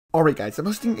Alright guys, I'm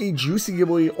hosting a juicy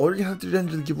giveaway. All you're gonna have to do to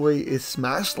enter the giveaway is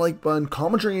smash the like button,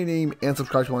 comment your name, and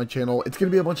subscribe to my channel. It's gonna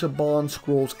be a bunch of bonds,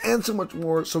 scrolls, and so much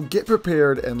more, so get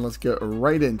prepared and let's get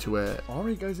right into it.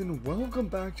 Alright guys, and welcome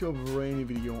back to a brand new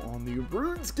video on the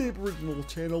Runescape original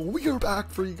channel. We are back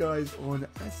for you guys on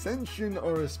Ascension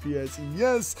RSPS.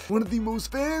 Yes, one of the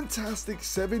most fantastic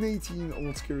 718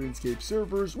 old-school Runescape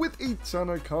servers with a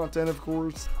ton of content, of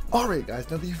course. Alright guys,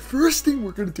 now the first thing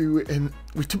we're gonna do, and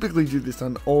we typically do this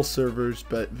on all servers,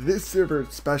 but this server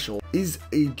special is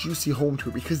a juicy home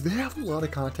tour because they have a lot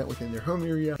of content within their home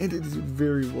area and it is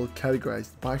very well categorized.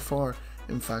 By far,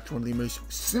 in fact, one of the most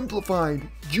simplified,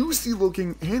 juicy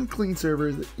looking and clean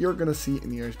servers that you're gonna see in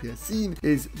the RSPS scene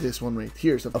is this one right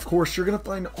here. So of course you're gonna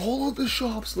find all of the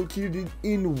shops located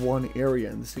in one area,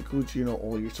 and this includes, you know,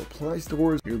 all your supply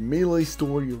stores, your melee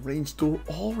store, your range store,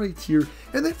 all right here.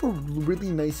 And then for a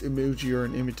really nice emoji or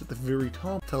an image at the very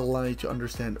top to allow you to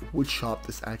understand which shop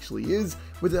this actually is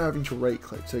without having to right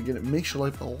click. So again, it makes your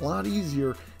life a lot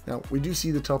easier. Now, we do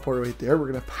see the top part right there. We're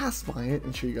going to pass by it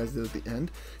and show you guys that at the end.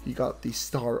 You got the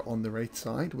star on the right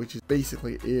side, which is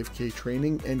basically AFK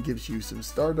training and gives you some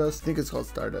stardust. I think it's called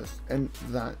stardust, and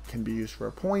that can be used for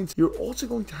points. You're also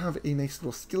going to have a nice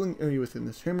little skilling area within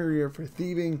this trim area for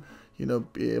thieving, you know,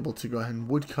 be able to go ahead and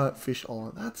woodcut, fish, all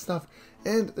of that stuff.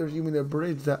 And there's even a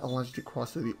bridge that allows you to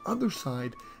cross to the other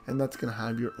side, and that's going to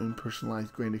have your own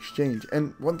personalized grand exchange.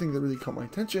 And one thing that really caught my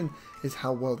attention is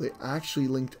how well they actually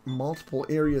linked multiple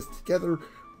areas together,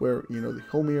 where, you know, the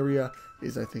home area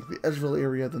is, I think, the Edgeville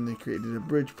area, then they created a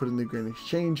bridge, put in the grand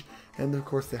exchange, and of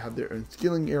course they have their own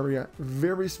skilling area.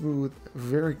 Very smooth,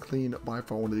 very clean, by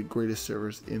far one of the greatest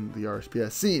servers in the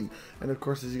RSPS scene. And of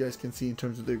course, as you guys can see in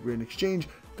terms of their grand exchange,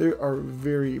 they are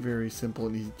very, very simple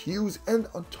and easy to use. And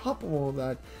on top of all of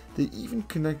that, they even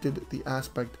connected the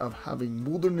aspect of having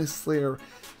Wilderness Slayer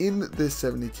in this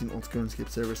 718 old school Runescape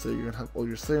server, so you're gonna have all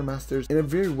your Slayer masters in a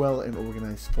very well and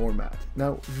organized format.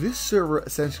 Now, this server,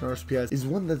 Ascension RSPS, is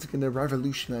one that's gonna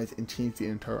revolutionize and change the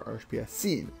entire RSPS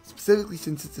scene, specifically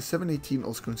since it's a 718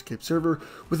 old school Runescape server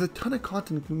with a ton of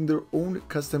content, including their own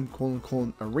custom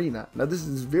arena. Now, this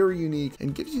is very unique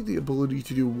and gives you the ability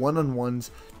to do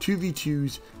one-on-ones,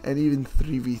 2v2s, and even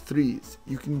 3v3s.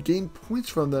 You can gain points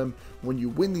from them when you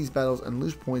win these battles and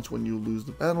lose points when you lose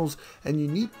the battles, and you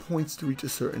need points to reach a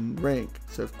certain rank.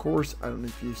 So of course, I don't know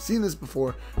if you've seen this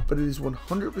before, but it is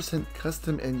 100%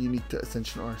 custom and unique to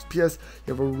Ascension RSPS.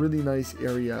 You have a really nice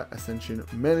area Ascension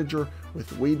manager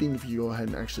with waiting. If you go ahead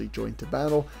and actually join to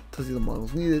battle, tells you the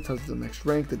models needed, tells you the next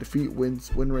rank, the defeat,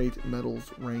 wins, win rate,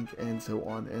 medals, rank, and so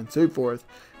on and so forth.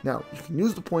 Now, you can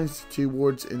use the points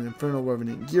towards an Infernal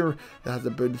Revenant gear that has a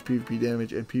bonus PvP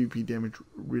damage and PvP damage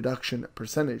reduction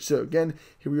percentage. So again,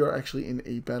 here we are actually in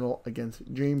a battle against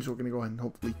James. We're going to go ahead and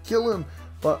hopefully kill him,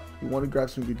 but you want to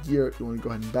grab some good gear, you want to go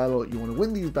ahead and battle, you want to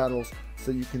win these battles so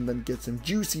you can then get some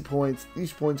juicy points.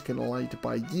 These points can allow you to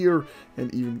buy gear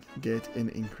and even get an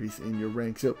increase in your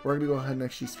rank. So we're going to go ahead and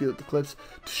actually speed up the clips,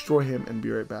 destroy him, and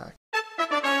be right back.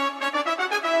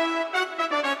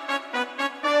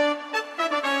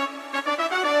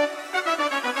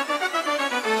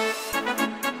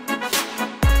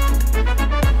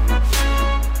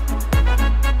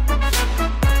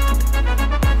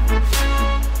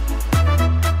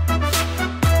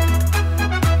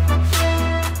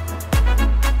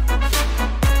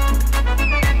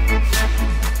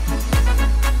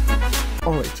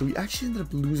 So we actually ended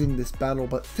up losing this battle,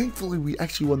 but thankfully we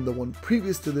actually won the one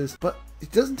previous to this. But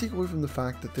it doesn't take away from the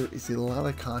fact that there is a lot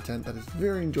of content that is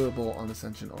very enjoyable on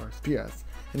Ascension RSPS.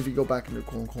 And if you go back into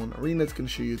Arena, it's going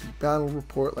to show you the battle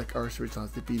report, like RSPS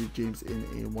has defeated James in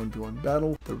a 1v1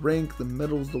 battle, the rank, the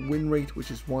medals, the win rate, which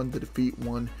is 1, the defeat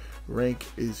 1, rank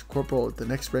is corporal at the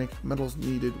next rank, medals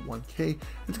needed 1k.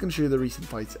 It's going to show you the recent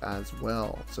fights as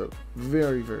well. So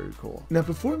very, very cool. Now,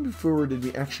 before we move forward and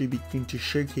we actually begin to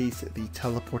showcase the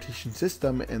teleportation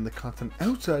system and the content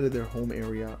outside of their home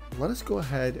area, let us go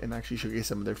ahead and actually showcase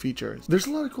some of their features. There's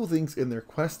a lot of cool things in their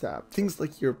quest app, things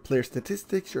like your player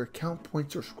statistics, your account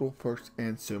points, your scroll perks,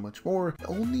 and so much more.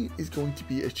 Only is going to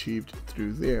be achieved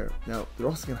through there. Now, they're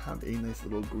also going to have a nice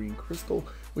little green crystal,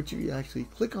 which if you actually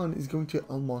click on is going to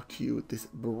unlock to you this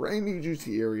brand new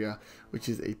juicy area, which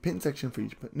is a pin section for you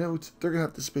to put notes. They're gonna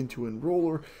have the spin to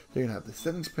enroller, they're gonna have the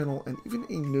settings panel, and even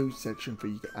a notes section for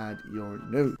you to add your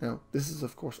note. Now, this is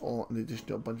of course all in addition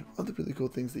to a bunch of other really cool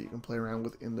things that you can play around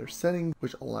with in their settings,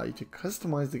 which allow you to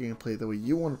customize the gameplay the way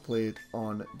you want to play it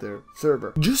on their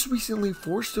server. Just recently,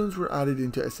 4 stones were added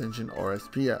into Ascension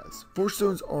RSPS. 4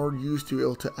 stones are used to be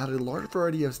able to add a large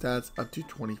variety of stats up to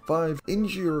 25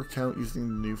 into your account using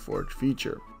the new Forge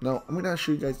feature. Now, I'm going to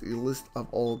show you guys a list of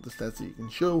all of the stats that you can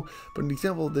show, but an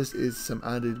example of this is some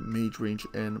added mage range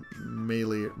and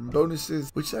melee bonuses,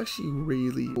 which is actually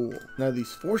really cool. Now,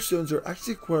 these 4 stones are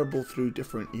actually acquirable through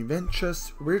different event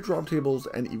chests, rare drop tables,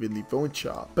 and even the bone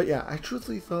shop. But yeah, I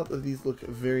truthfully thought that these look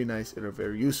very nice and are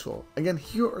very useful. Again,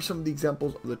 here are some of the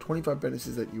examples of the 25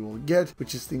 bonuses that you will get,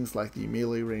 which is things like the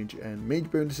melee range and mage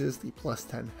bonuses, the plus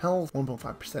 10 health,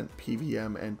 1.5%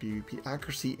 PVM and PvP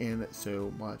accuracy, and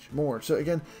so much more. So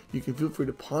again, you can feel free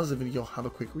to pause the video, have a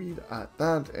quick read at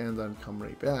that, and then come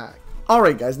right back.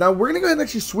 Alright guys, now we're going to go ahead and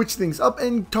actually switch things up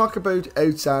and talk about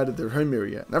outside of their home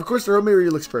area. Now of course their home area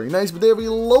looks very nice, but they have a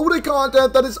load of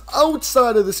content that is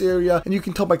outside of this area, and you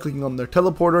can tell by clicking on their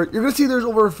teleporter. You're going to see there's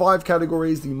over 5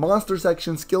 categories: the monster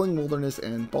section, skilling, wilderness,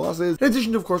 and bosses, in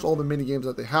addition to of course all the mini games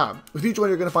that they have. With each one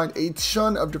you're going to find a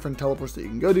ton of different teleports that you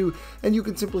can go to, and you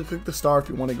can simply click the star if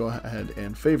you want to go ahead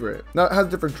and favorite it. Now it has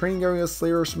different training areas,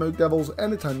 Slayer, Smoke Devils,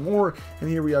 and a ton more, and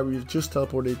here we are, we've just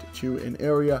teleported to an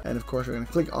area, and of course we're going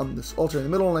to click on this altar in the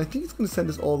middle, and I think it's going to send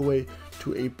us all the way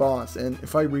to a boss. And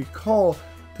if I recall,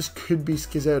 this could be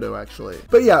Schizoto actually.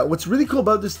 But yeah, what's really cool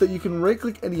about this is that you can right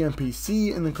click any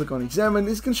NPC and then click on examine.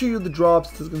 It's going to show you the drops.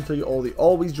 It's going to tell you all the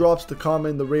always drops, the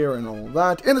common, the rare, and all of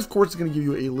that. And of course it's going to give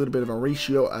you a little bit of a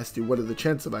ratio as to what are the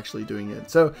chances of actually doing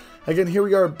it. So again, here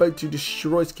we are about to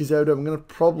destroy Schizoto. I'm going to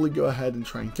probably go ahead and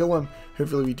try and kill him.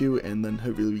 Hopefully we do, and then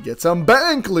hopefully we get some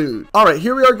bank loot. Alright,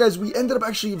 here we are guys. We ended up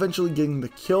actually eventually getting the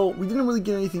kill. We didn't really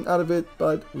get anything out of it,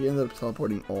 but we ended up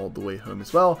teleporting all the way home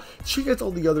as well. She gets all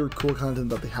the other cool content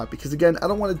that they have, because again, I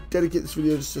don't want to dedicate this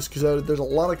video just because there's a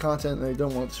lot of content and I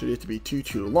don't want this video to be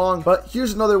too long. But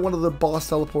here's another one of the boss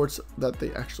teleports that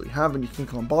they actually have, and you can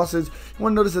click on bosses. You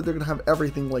want to notice that they're going to have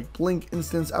everything like Blink,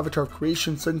 Instance, Avatar of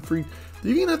Creation, Sunfreak.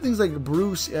 You can have things like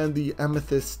Bruce and the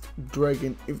Amethyst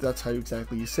Dragon, if that's how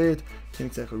exactly you say it. Can't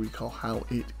exactly recall how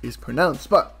it is pronounced,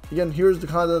 but again, here's the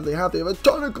content they have. They have a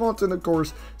ton of content, of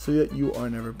course, so that you are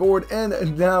never bored.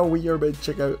 And now we are about to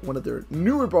check out one of their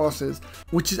newer bosses,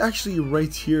 which is actually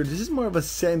right here. This is more of a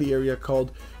sandy area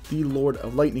called the Lord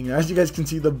of Lightning. And as you guys can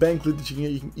see, the bank loot that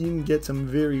you can even get some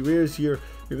very rares here.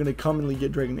 You're going to commonly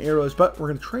get dragon arrows, but we're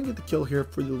going to try and get the kill here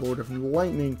for the Lord of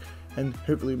Lightning, and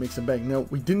hopefully make some bank. Now,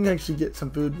 we didn't actually get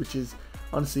some food, which is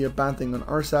honestly a bad thing on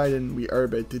our side, and we are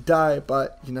about to die,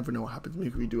 but you never know what happens.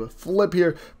 Maybe we do a flip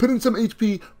here, put in some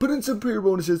HP, put in some prayer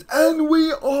bonuses, and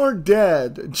we are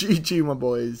dead. GG, my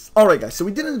boys. Alright guys, so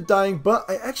we did end up dying, but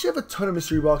I actually have a ton of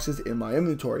mystery boxes in my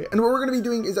inventory, and what we're going to be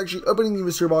doing is actually opening the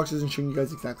mystery boxes and showing you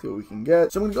guys exactly what we can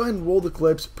get. So I'm going to go ahead and roll the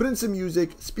clips, put in some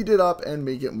music, speed it up, and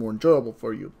make it more enjoyable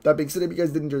for you. That being said, if you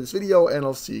guys did enjoy this video, and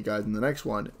I'll see you guys in the next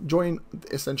one. Join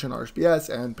Ascension RSPS,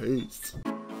 and peace.